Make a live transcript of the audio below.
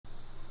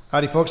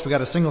Howdy folks, we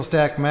got a single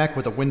stack Mack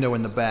with a window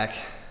in the back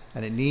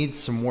and it needs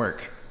some work.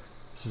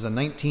 This is a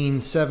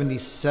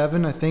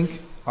 1977, I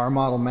think, R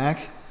Model Mack.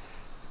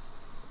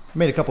 I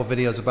made a couple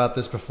videos about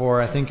this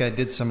before. I think I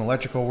did some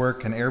electrical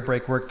work and air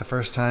brake work the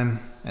first time,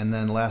 and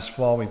then last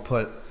fall we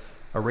put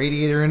a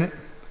radiator in it.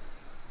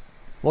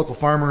 Local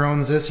farmer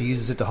owns this, he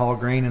uses it to haul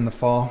grain in the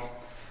fall,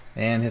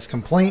 and his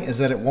complaint is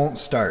that it won't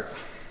start.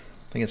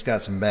 I think it's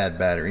got some bad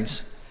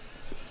batteries.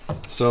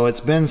 So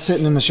it's been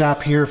sitting in the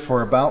shop here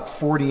for about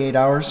 48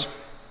 hours.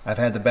 I've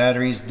had the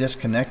batteries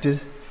disconnected.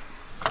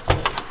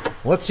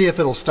 Let's see if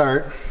it'll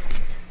start.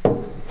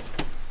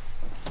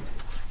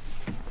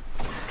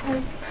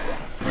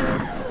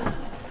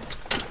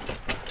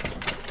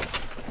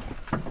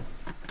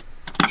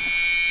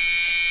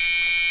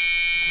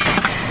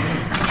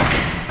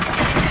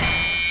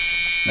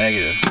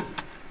 Negative.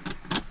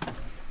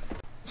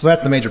 So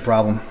that's the major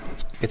problem.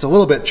 It's a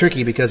little bit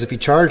tricky because if you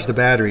charge the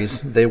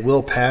batteries, they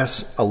will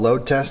pass a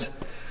load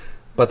test,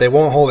 but they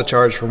won't hold a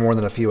charge for more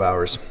than a few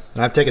hours.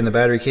 And I've taken the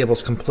battery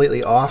cables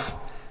completely off,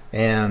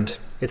 and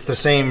it's the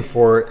same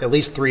for at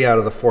least 3 out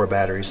of the 4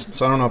 batteries.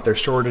 So I don't know if they're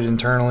shorted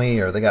internally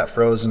or they got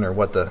frozen or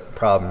what the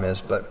problem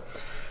is, but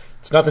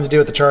it's nothing to do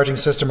with the charging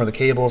system or the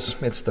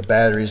cables. It's the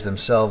batteries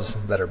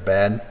themselves that are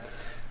bad.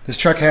 This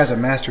truck has a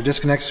master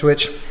disconnect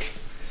switch.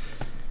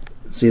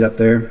 See it up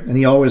there? And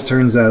he always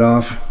turns that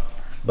off,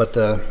 but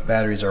the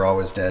batteries are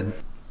always dead.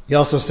 He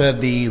also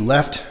said the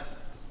left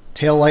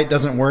tail light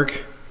doesn't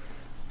work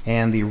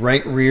and the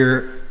right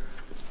rear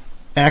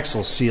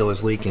axle seal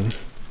is leaking.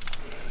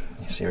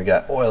 You see we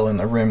got oil in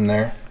the rim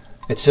there.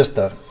 It's just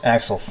the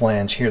axle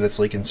flange here that's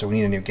leaking, so we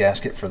need a new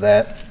gasket for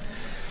that.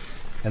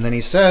 And then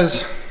he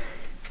says,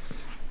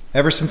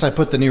 ever since I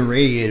put the new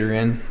radiator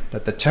in,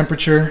 that the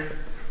temperature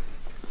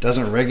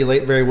doesn't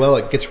regulate very well.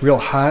 It gets real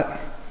hot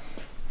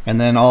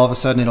and then all of a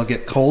sudden it'll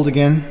get cold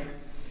again.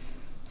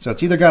 So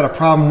it's either got a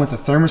problem with the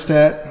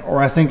thermostat,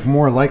 or I think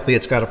more likely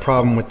it's got a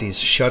problem with these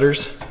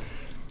shutters.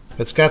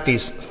 It's got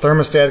these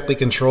thermostatically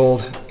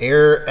controlled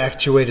air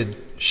actuated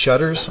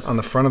shutters on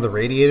the front of the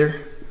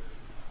radiator,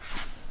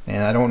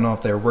 and I don't know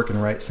if they're working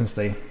right since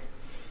they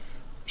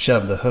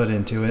shoved the hood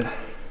into it.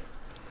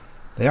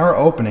 They are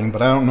opening,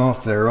 but I don't know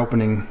if they're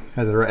opening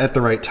at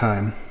the right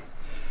time.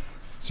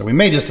 So we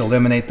may just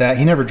eliminate that.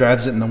 He never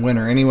drives it in the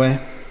winter anyway.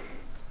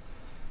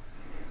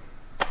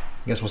 I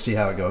guess we'll see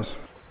how it goes.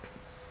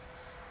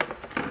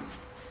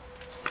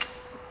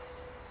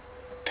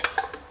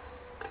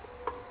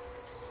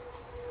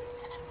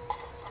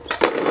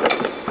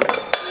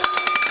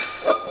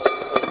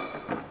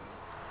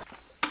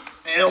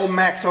 Old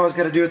Mack's always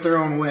got to do it their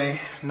own way.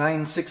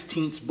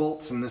 9/16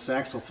 bolts in this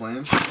axle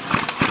flange.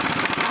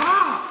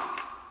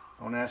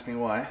 Don't ask me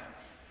why.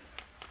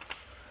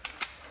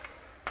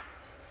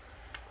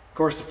 Of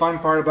course, the fun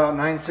part about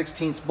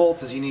 9/16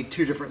 bolts is you need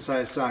 2 different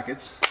size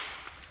sockets.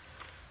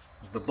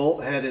 The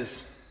bolt head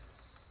is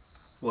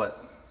what?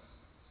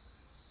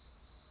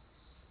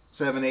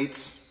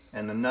 7/8,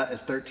 and the nut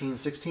is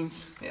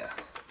 13/16. Yeah.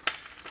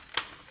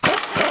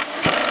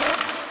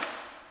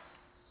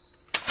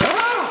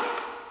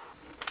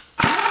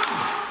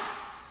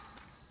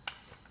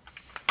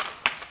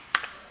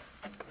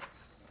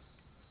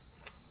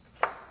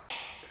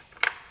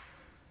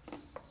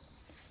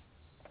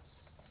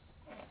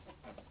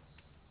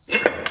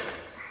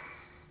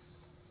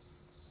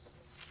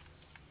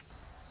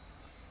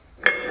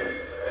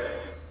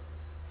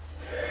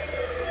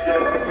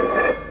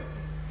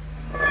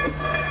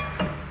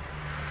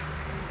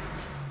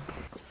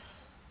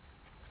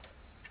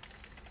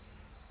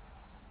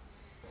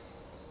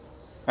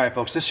 Alright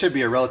folks, this should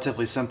be a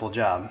relatively simple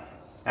job.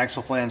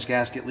 Axle flange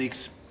gasket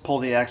leaks, pull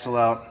the axle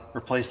out,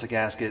 replace the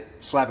gasket,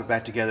 slap it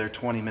back together,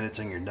 20 minutes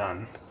and you're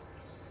done.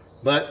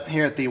 But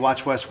here at the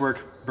Watch Wes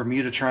Work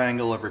Bermuda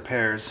Triangle of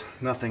repairs,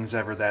 nothing's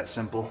ever that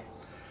simple.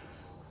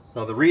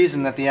 Well, the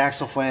reason that the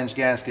axle flange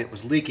gasket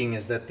was leaking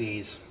is that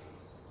these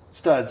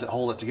studs that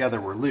hold it together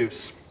were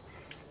loose.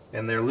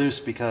 And they're loose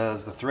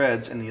because the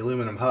threads in the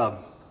aluminum hub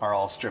are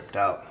all stripped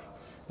out.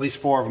 At least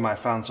 4 of them I've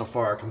found so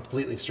far are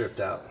completely stripped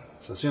out.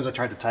 So as soon as I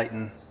tried to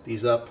tighten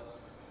these up,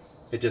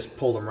 it just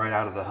pulled them right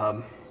out of the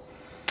hub.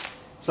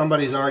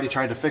 Somebody's already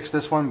tried to fix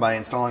this one by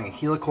installing a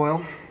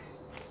helicoil.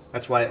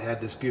 That's why it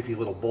had this goofy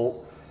little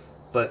bolt.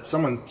 But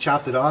someone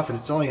chopped it off and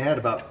it's only had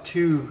about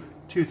two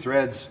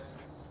threads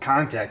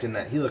contact in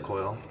that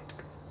helicoil.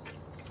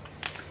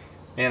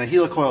 And a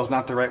helicoil is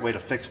not the right way to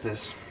fix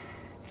this.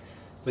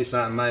 At least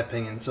not in my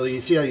opinion. So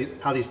you see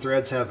how these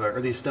threads have, or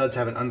these studs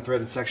have an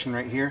unthreaded section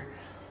right here?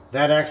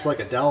 That acts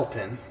like a dowel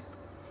pin.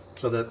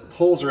 So the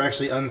holes are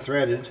actually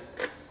unthreaded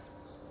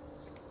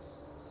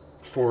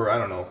for, I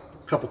don't know,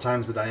 a couple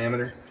times the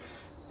diameter.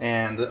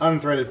 And the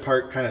unthreaded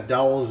part kind of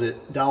dowels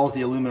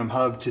the aluminum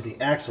hub to the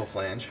axle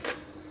flange.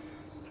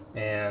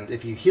 And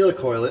if you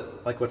helicoil it,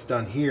 like what's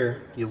done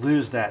here, you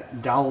lose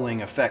that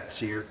doweling effect,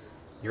 so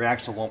your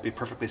axle won't be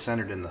perfectly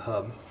centered in the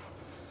hub.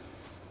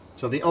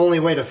 So the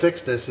only way to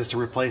fix this is to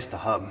replace the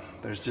hub.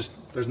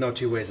 There's no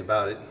two ways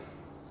about it.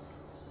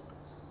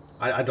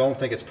 I don't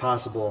think it's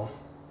possible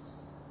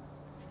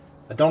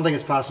I don't think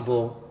it's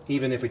possible,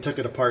 even if we took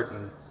it apart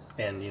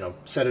and you know,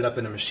 set it up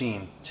in a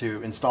machine,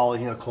 to install a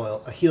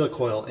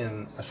helicoil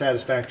in a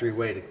satisfactory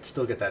way to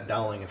still get that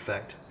doweling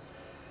effect.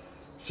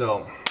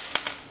 So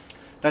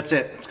that's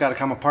it. It's got to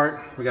come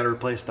apart. We got to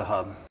replace the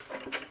hub.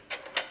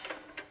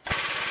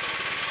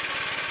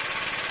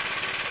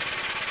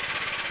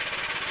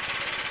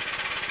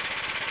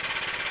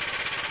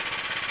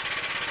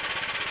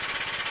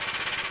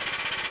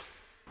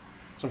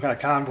 Some kind of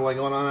convoy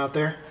going on out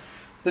there.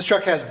 This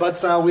truck has bud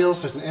style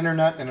wheels. There's an inner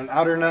nut and an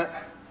outer nut,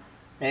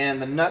 and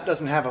the nut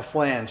doesn't have a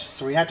flange,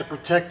 so we have to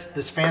protect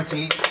this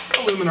fancy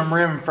aluminum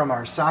rim from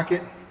our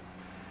socket.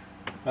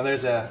 Now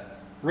there's a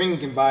ring you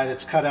can buy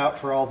that's cut out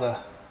for all the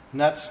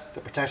nuts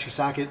that protects your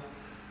socket.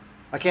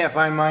 I can't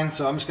find mine,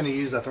 so I'm just going to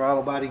use a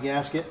throttle body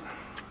gasket.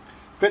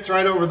 Fits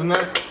right over the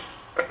nut.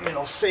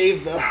 It'll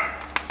save the,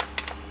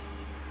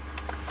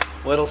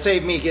 well, it'll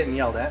save me getting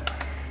yelled at.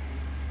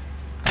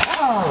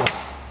 Oh.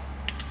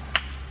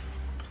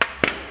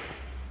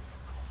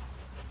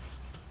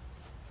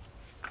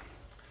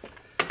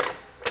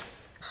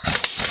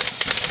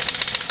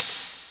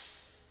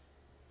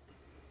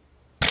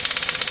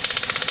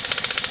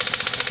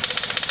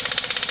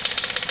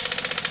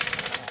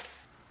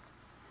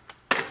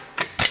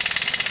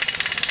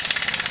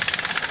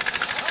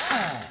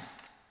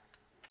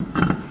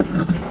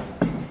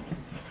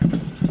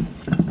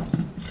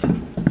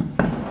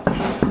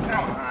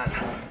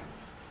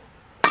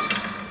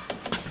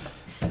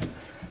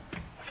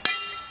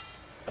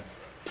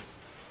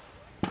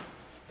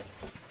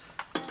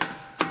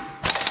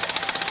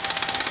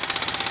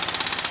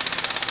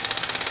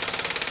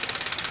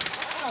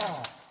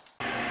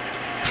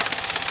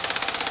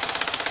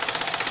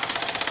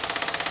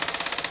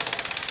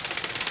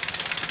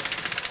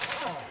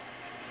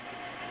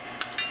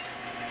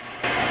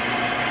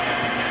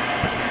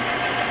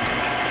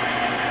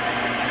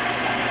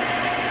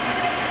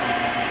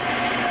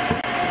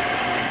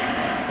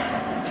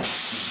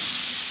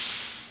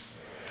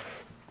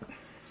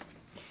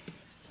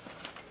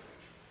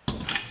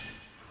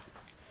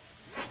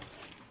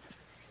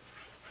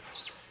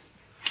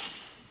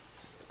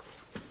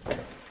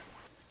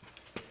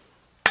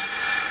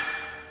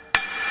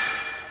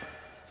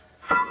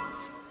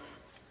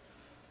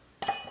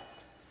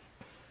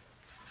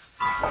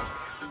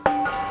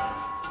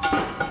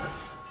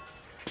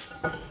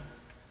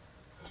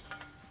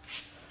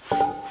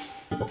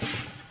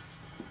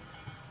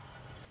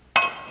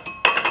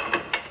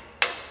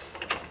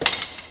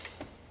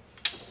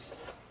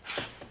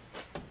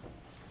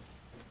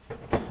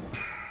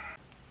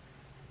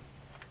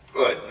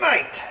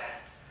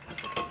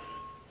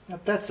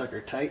 Got that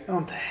sucker tight,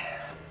 don't they?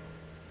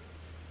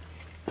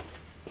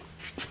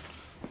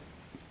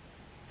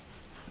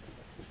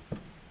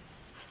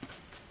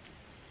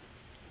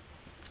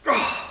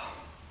 Oh.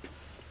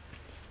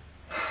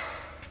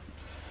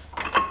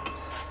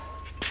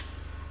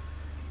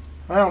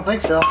 I don't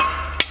think so.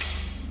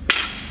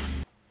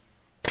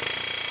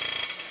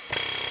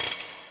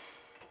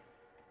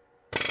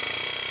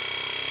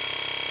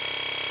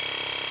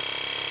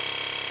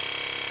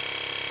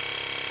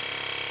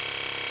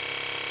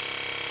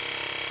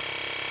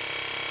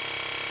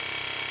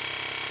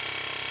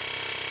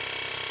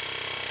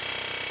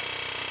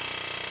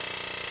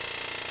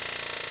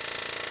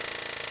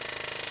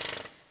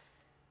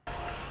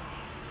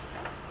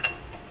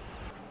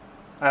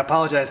 I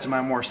apologize to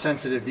my more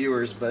sensitive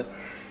viewers, but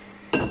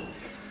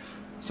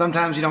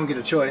sometimes you don't get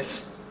a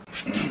choice.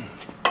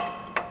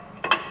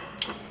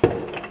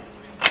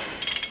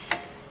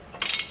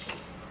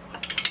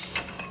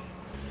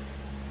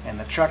 And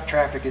the truck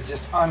traffic is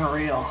just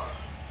unreal.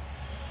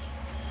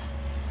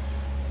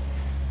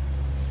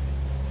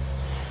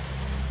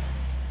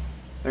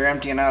 They're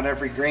emptying out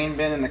every grain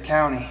bin in the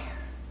county.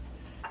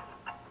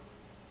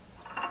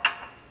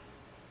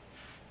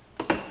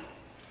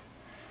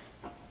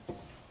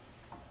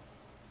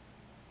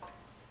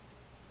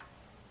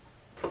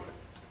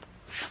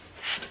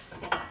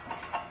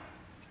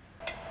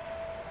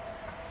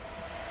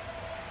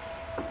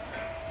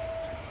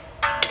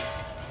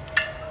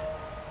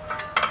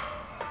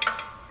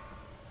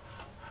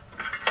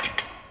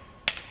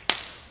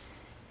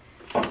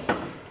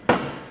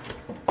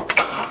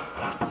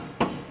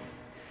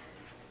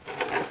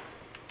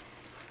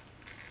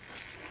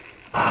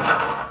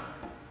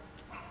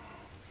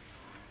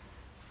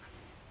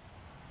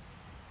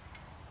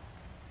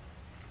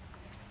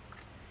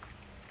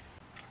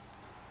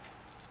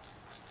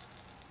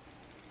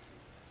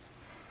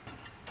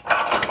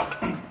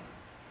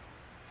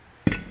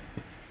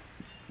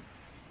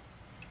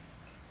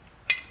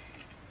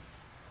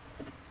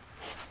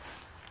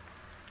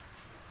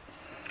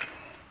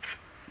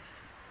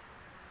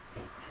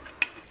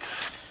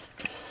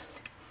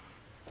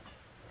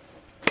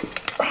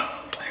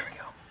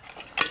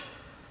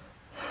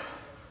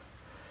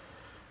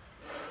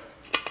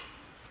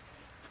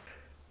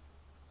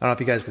 I don't know if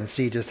you guys can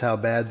see just how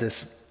bad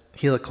this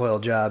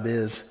helicoil job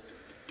is.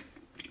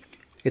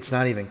 It's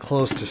not even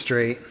close to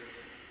straight.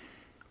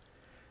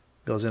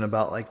 Goes in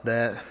about like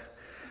that.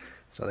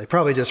 So they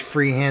probably just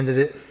free-handed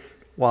it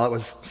while it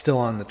was still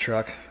on the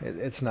truck.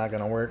 It's not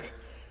going to work.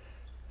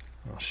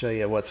 I'll show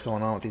you what's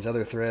going on with these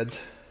other threads.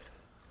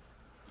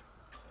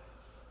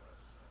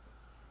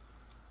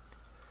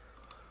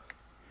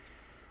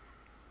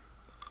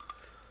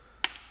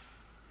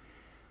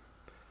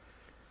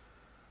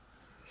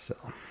 So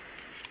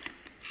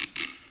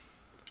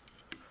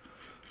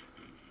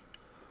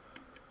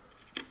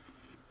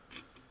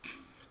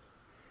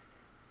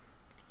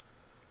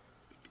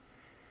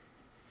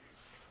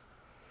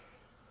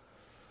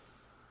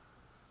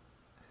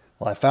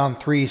well, I found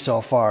 3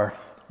 so far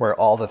where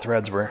all the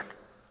threads were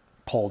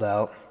pulled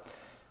out,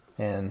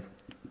 and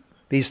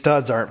these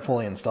studs aren't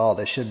fully installed.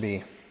 They should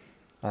be,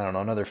 I don't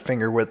know, another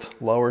finger width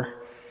lower.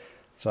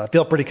 So I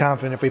feel pretty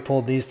confident if we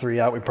pulled these 3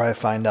 out, we'd probably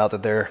find out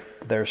that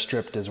they're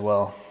stripped as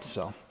well.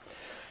 So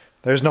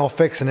there's no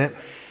fixing it.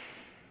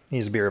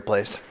 Needs to be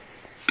replaced.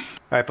 All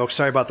right, folks,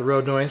 sorry about the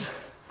road noise.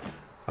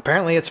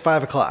 Apparently it's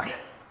 5 o'clock.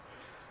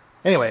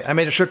 Anyway, I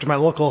made a trip to my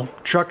local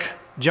truck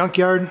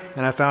junkyard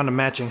and I found a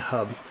matching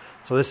hub.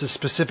 So this is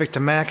specific to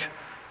Mack.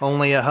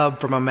 Only a hub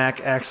from a Mack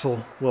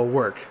axle will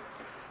work.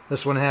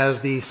 This one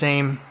has the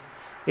same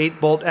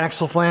 8-bolt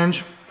axle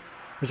flange.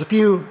 There's a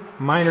few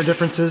minor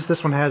differences.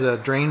 This one has a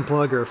drain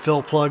plug or a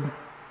fill plug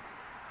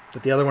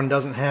that the other one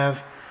doesn't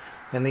have.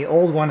 And the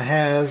old one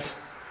has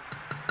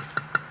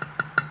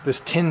this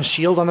tin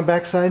shield on the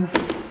backside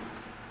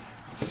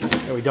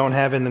that we don't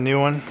have in the new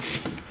one.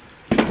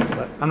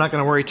 But I'm not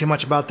going to worry too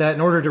much about that.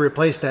 In order to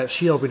replace that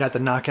shield, we'd have to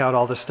knock out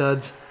all the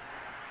studs.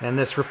 And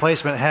this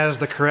replacement has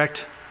the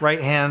correct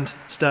right-hand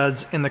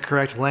studs in the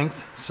correct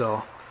length,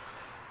 so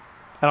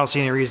I don't see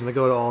any reason to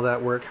go to all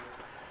that work.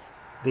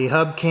 The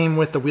hub came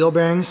with the wheel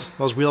bearings.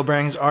 Those wheel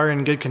bearings are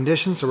in good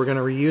condition, so we're going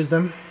to reuse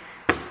them.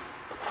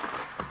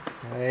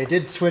 I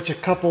did switch a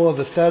couple of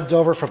the studs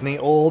over from the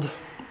old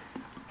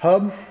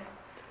hub,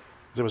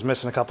 because it was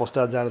missing a couple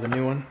studs out of the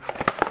new one.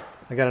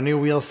 I got a new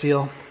wheel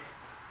seal,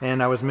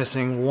 and I was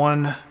missing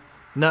 1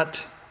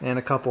 nut and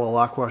a couple of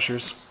lock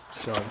washers.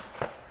 So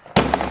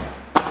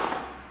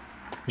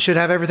we should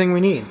have everything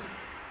we need.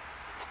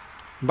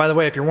 By the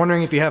way, if you're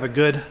wondering if you have a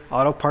good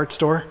auto parts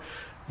store,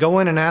 go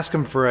in and ask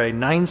them for a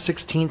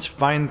 9/16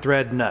 fine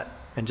thread nut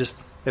and just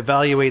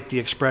evaluate the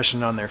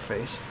expression on their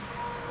face.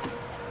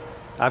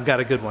 I've got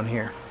a good one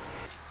here.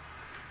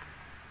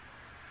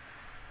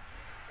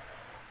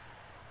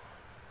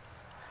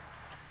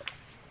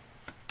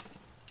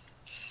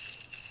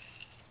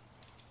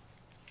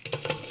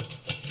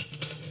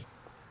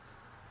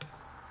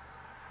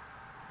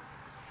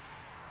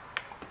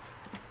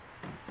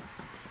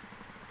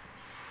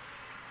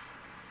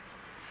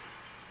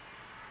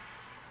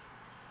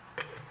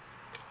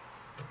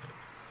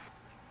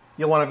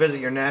 You'll want to visit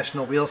your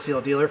national wheel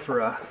seal dealer for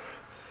a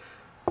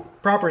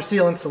proper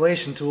seal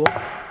installation tool.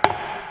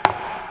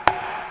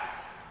 I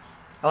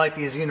like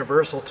these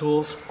universal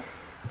tools.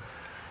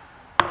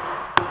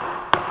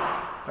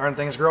 Darn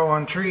things grow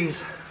on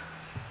trees.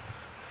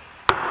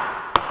 I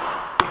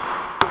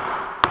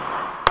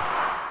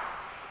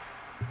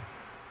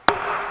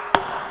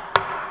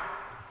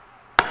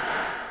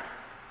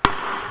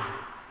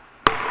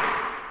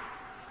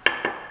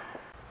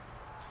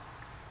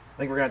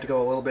think we're going to have to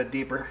go a little bit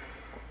deeper.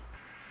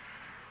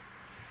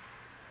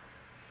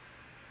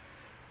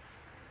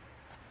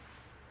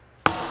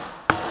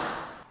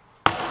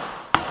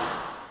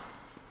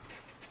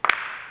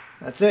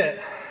 That's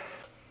it.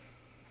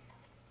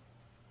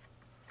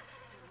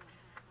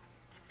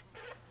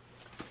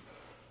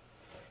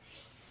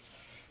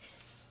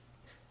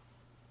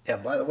 Yeah,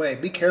 by the way,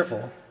 be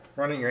careful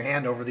running your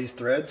hand over these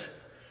threads.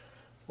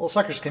 Little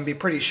suckers can be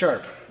pretty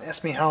sharp.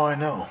 Ask me how I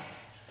know.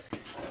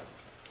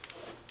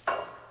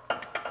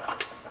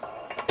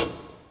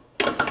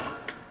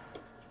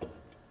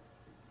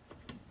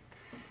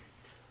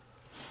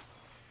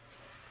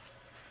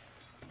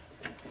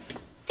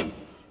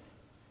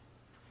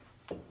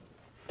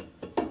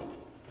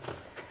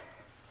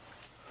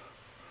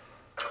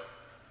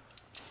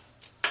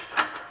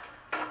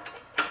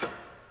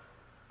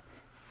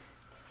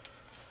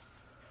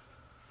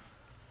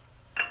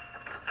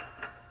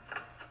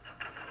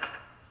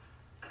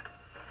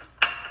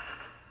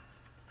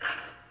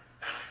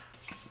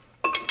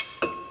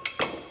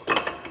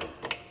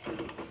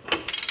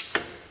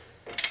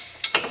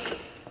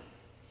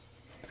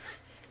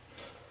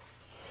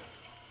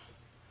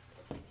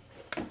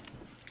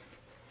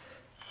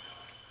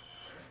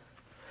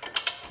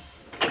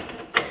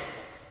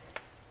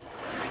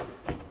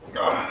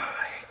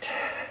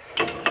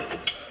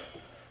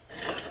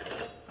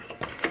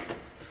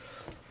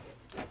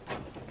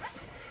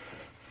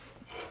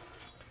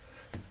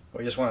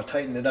 We just want to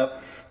tighten it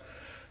up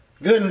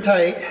good and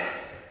tight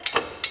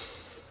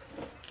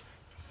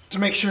to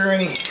make sure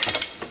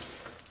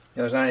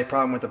there's not any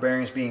problem with the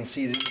bearings being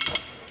seated.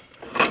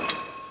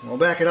 We'll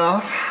back it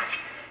off.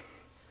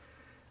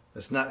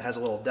 This nut has a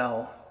little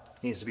dowel,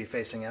 needs to be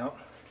facing out.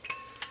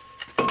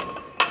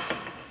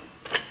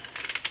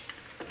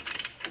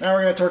 Now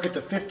we're going to torque it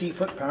to 50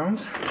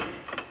 foot-pounds.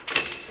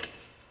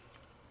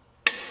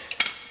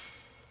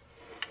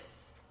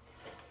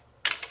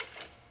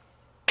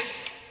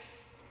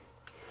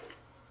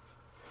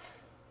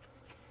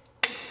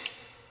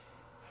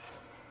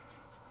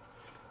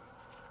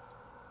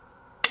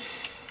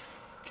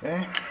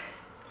 Okay.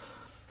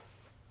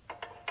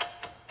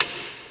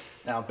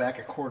 Now back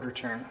a quarter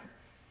turn.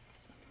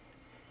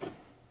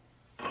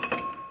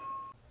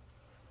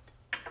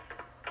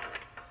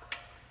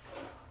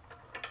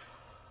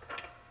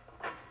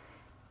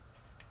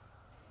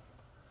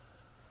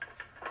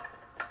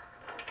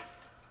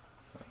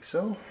 Like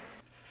so.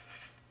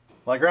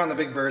 Well, I ground the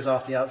big burrs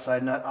off the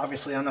outside nut.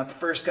 Obviously, I'm not the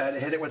first guy to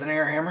hit it with an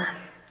air hammer.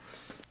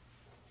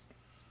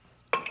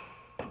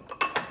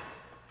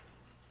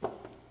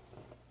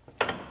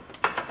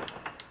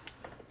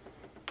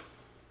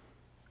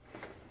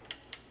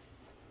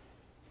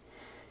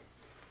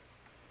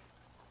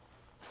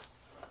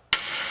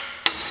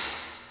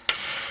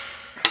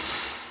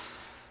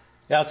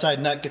 The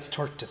outside nut gets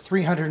torqued to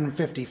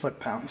 350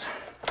 foot-pounds.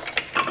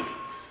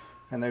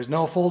 And there's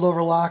no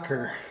fold-over lock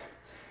or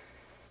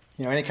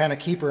any kind of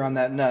keeper on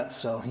that nut,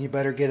 so you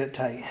better get it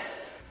tight.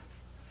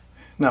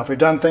 Now, if we've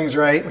done things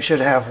right, we should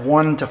have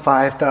 1 to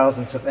 5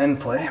 thousandths of end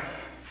play.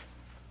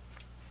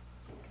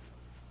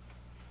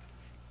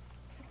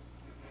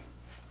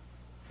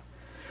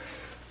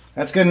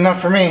 That's good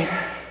enough for me.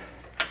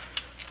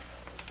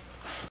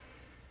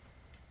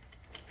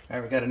 All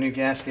right, we got a new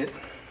gasket.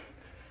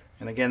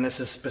 And again, this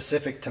is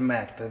specific to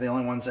Mack. They're the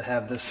only ones that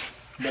have this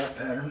bolt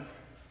pattern.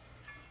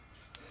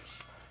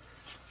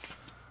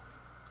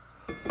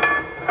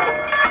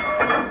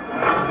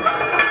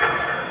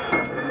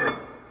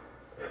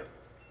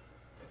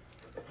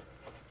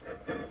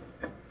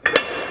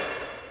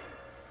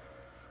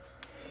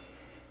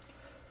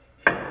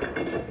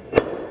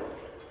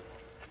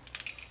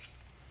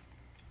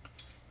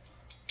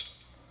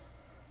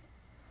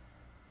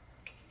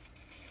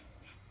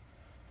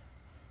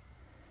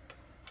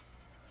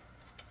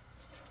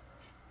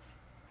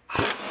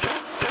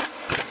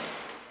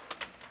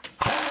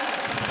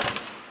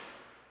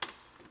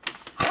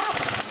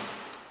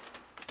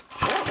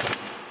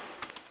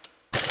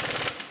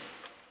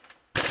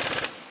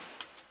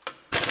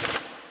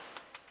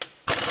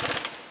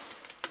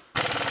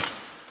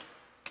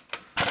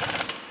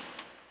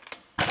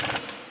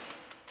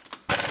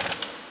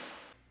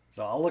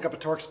 So I'll look up a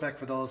torque spec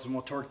for those and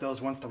we'll torque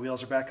those once the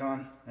wheels are back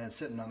on and it's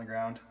sitting on the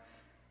ground.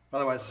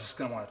 Otherwise it's just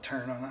going to want to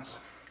turn on us.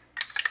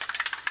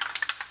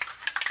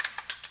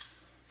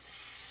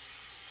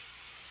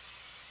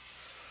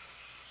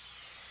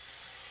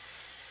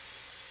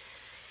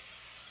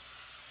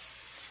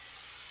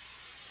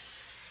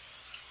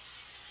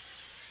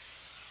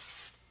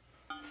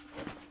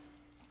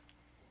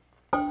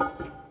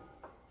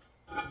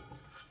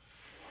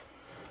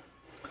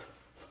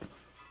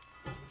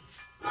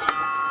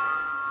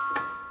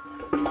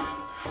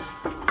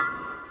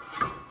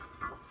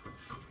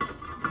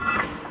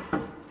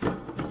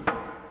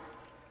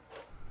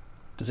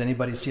 Does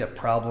anybody see a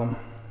problem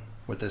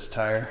with this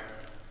tire?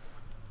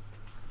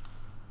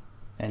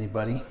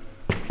 Anybody?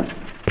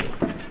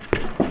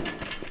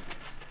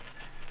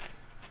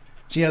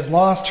 She has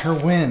lost her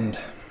wind.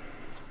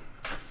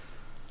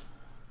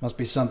 Must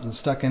be something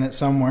stuck in it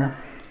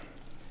somewhere.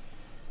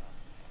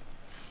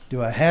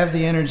 Do I have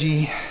the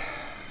energy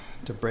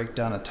to break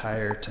down a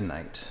tire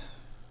tonight?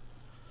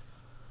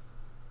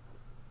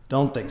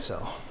 Don't think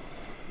so.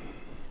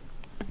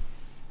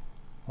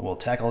 We'll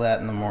tackle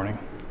that in the morning.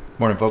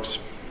 Morning, folks.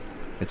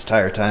 It's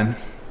tire time.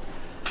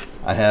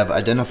 I have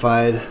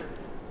identified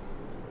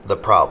the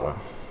problem.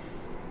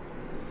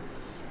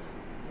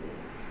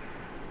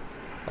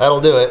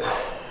 That'll do it.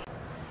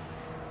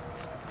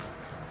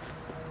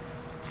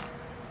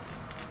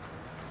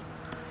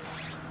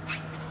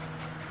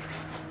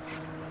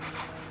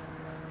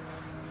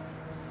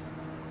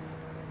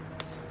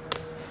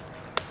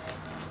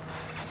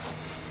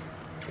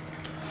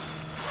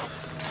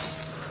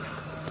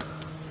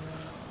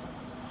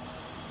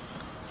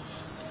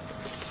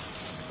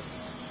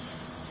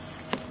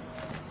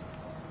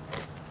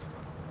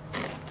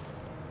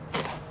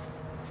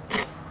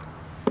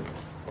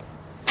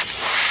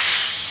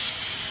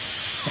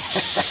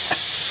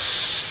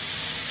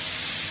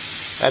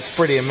 That's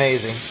pretty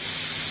amazing.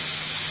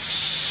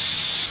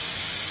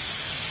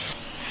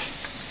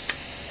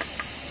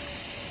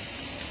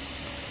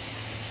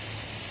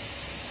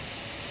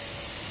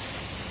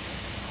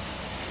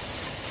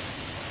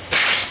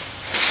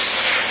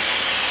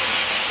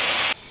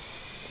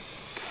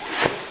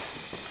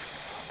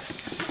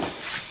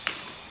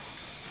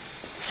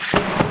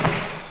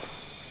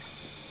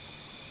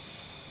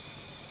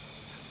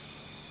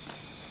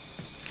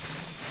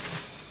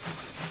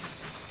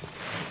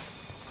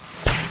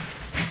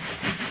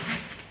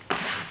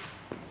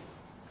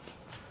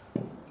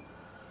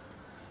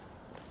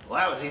 Well,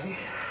 that was easy.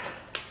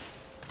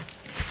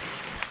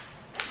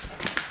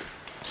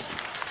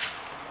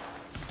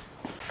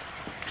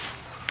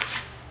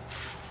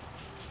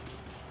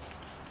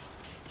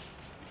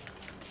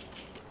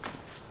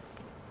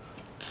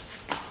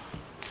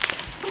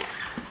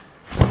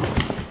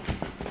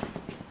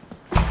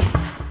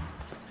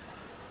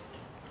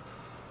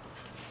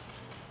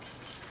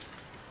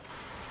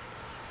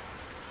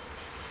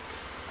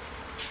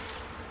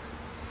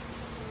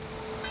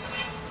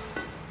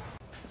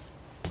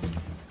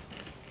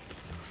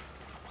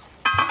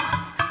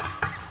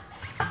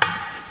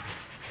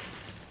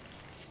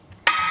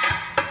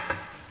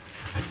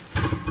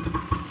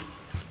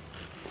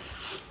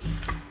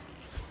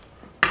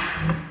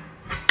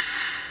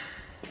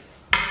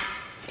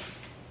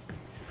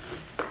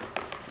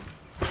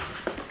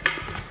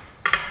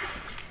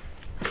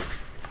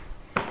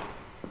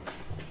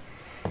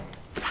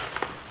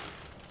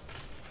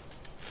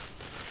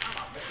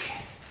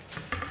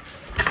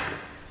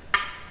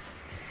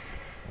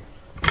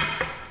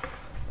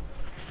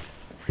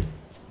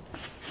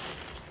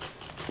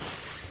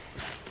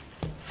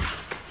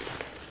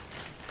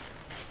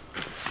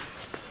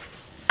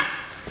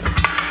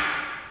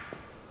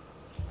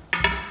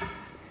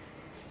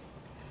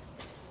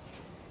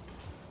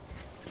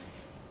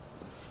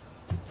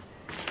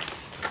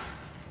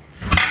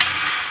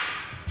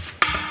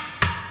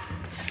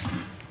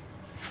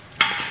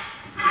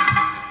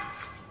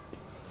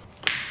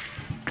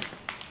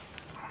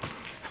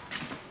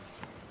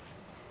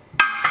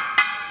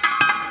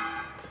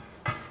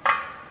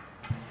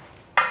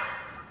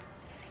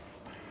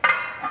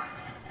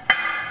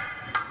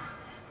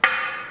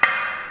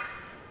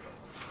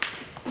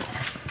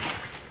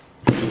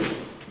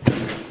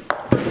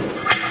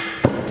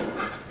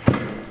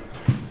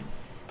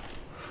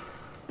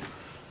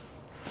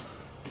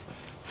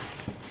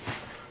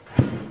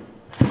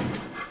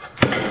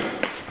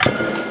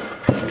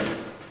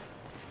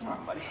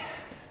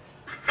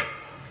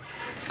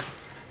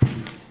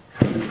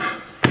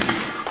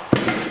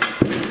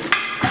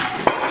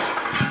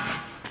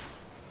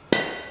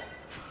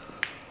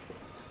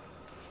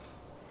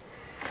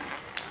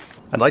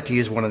 like to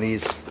use one of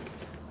these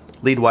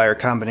lead wire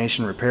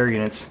combination repair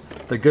units.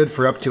 They're good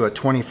for up to a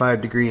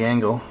 25-degree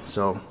angle,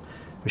 so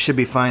we should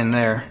be fine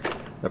there.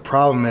 The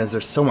problem is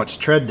there's so much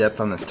tread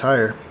depth on this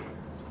tire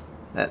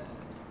that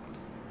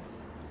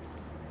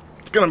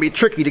it's gonna be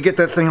tricky to get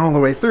that thing all the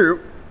way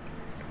through.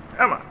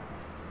 Come on.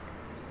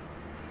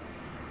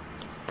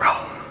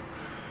 Bro.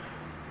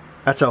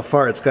 That's how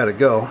far it's gotta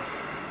go.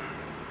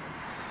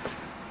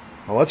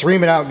 Well, let's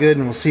ream it out good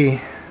and we'll see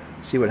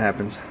what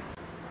happens.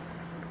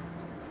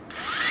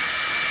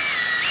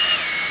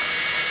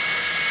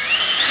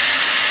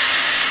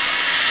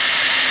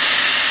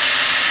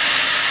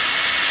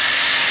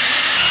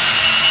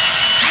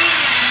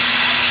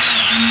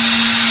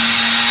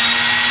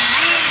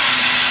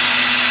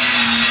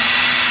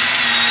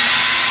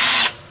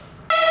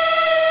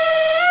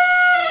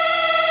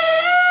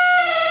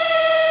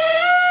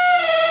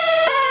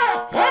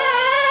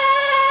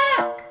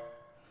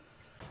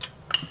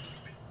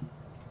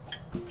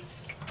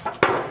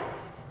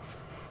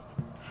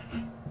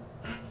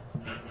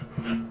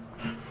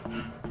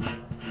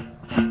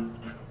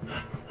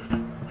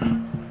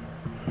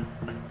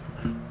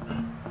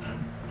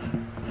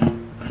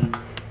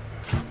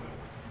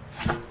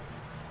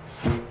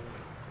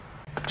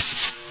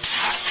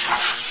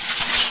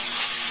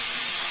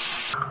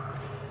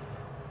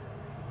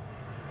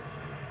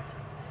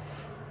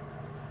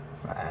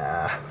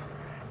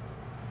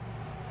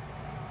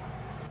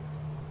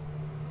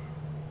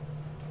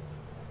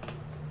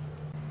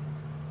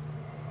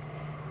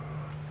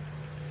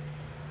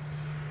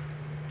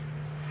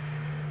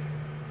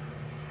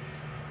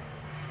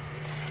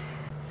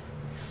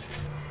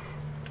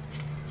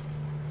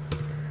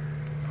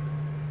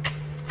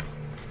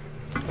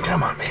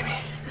 Come on, baby.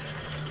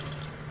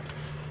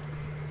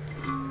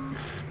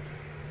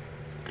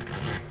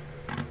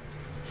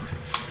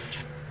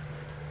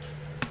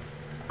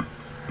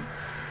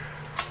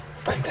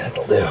 I think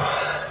that'll do.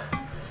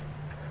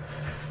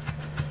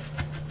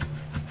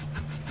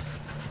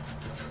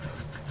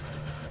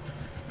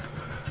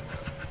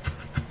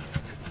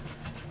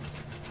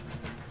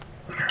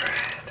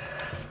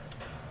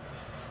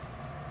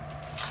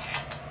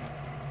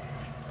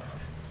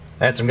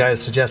 I had some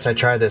guys suggest I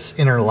try this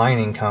inner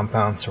lining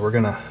compound, so we're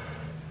gonna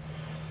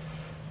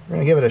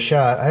give it a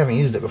shot. I haven't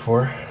used it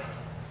before.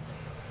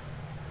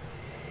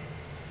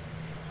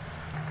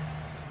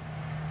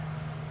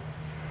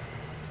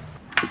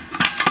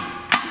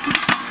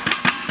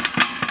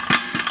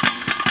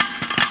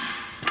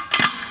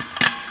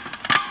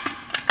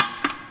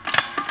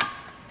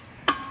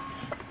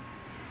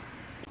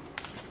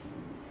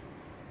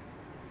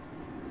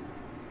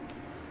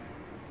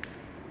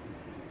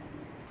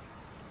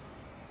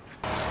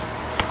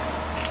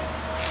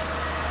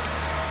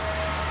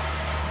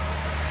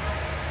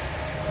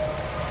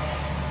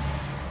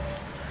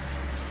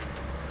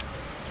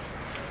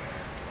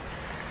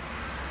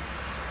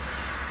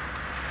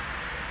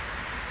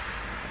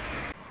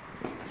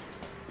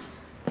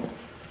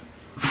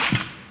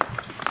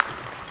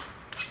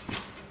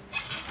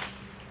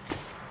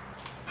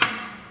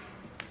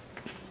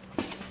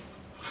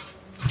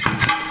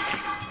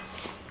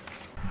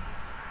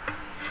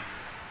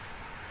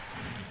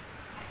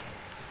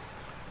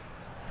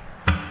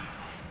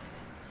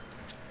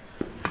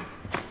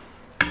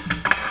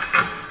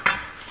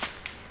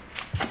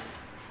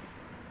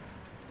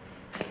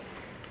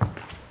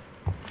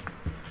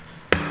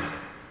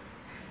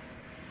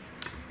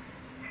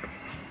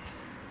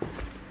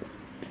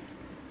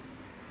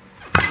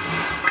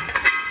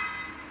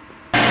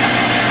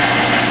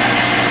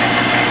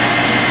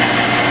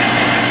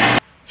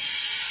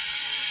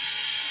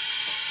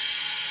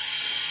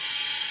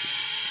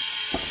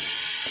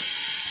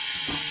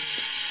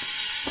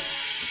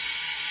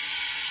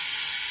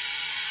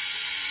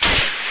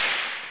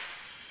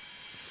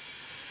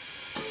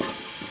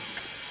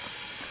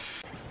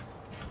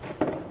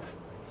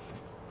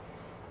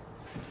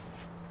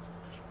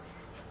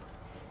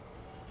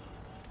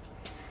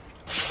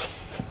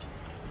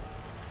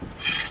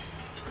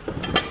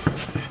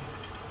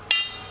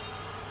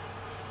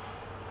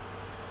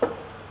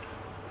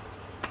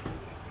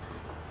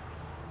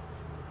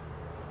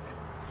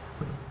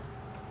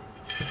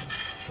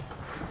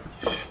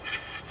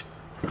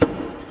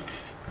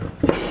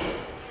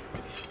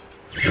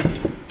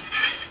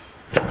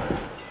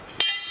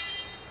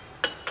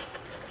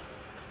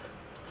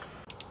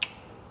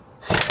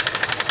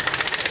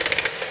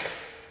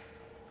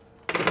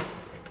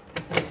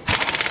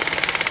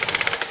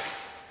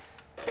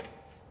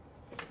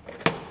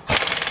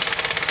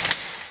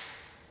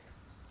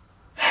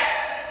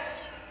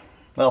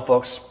 Well,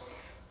 folks,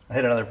 I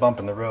hit another bump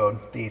in the road.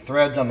 The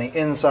threads on the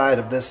inside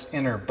of this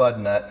inner bud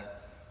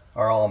nut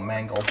are all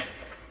mangled.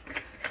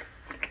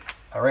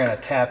 I ran a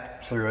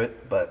tap through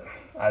it, but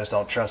I just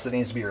don't trust it. It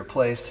needs to be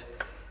replaced.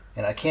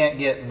 And I can't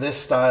get this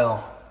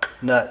style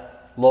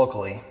nut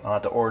locally. I'll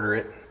have to order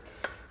it.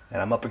 And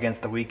I'm up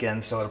against the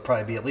weekend, so it'll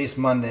probably be at least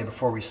Monday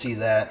before we see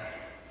that.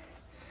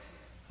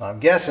 I'm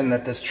guessing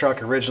that this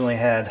truck originally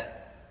had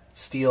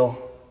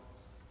steel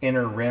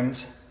inner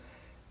rims,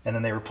 and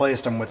then they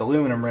replaced them with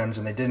aluminum rims,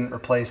 and they didn't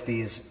replace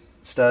these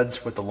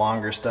studs with the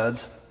longer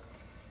studs.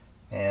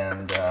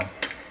 And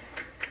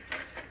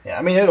yeah,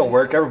 I mean, it'll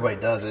work. Everybody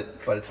does it,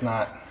 but it's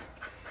not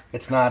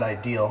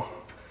ideal.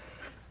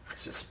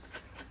 It's just,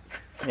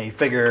 you know, you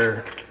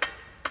figure,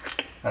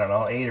 I don't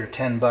know, $8 or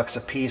 $10 a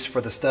piece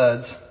for the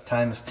studs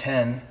times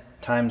 10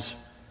 times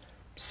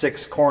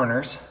 6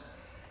 corners.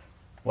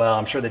 Well,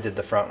 I'm sure they did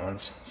the front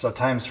ones. So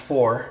times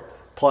 4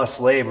 plus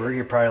labor,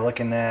 you're probably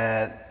looking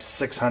at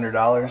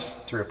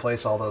 $600 to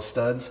replace all those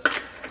studs.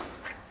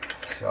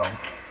 So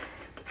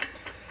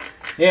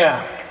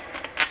yeah,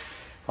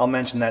 I'll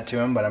mention that to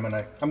him, but I'm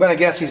gonna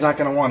guess he's not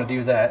gonna want to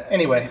do that.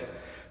 Anyway,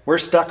 we're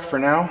stuck for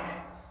now.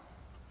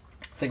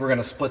 I think we're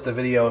gonna split the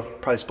video,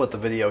 probably split the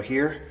video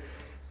here,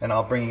 and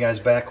I'll bring you guys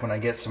back when I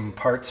get some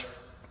parts.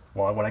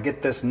 Well, when I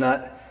get this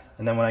nut,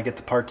 and then when I get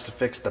the parts to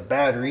fix the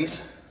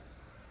batteries.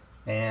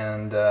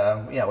 And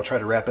yeah, we'll try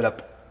to wrap it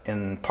up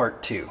in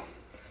part 2.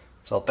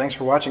 So thanks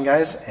for watching,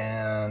 guys,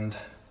 and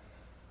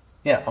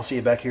yeah, I'll see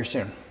you back here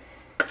soon.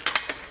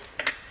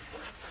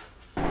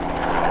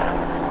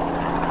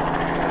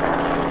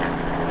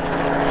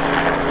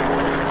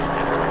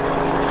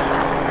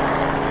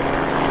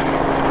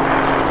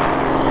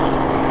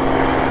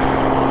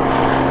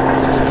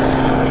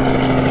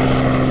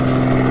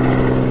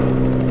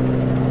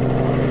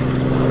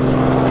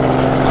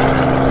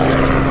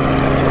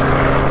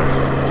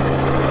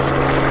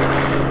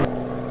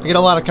 I get a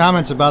lot of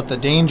comments about the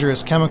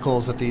dangerous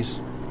chemicals that these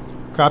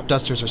crop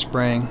dusters are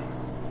spraying.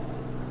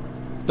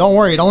 Don't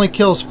worry, it only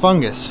kills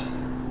fungus.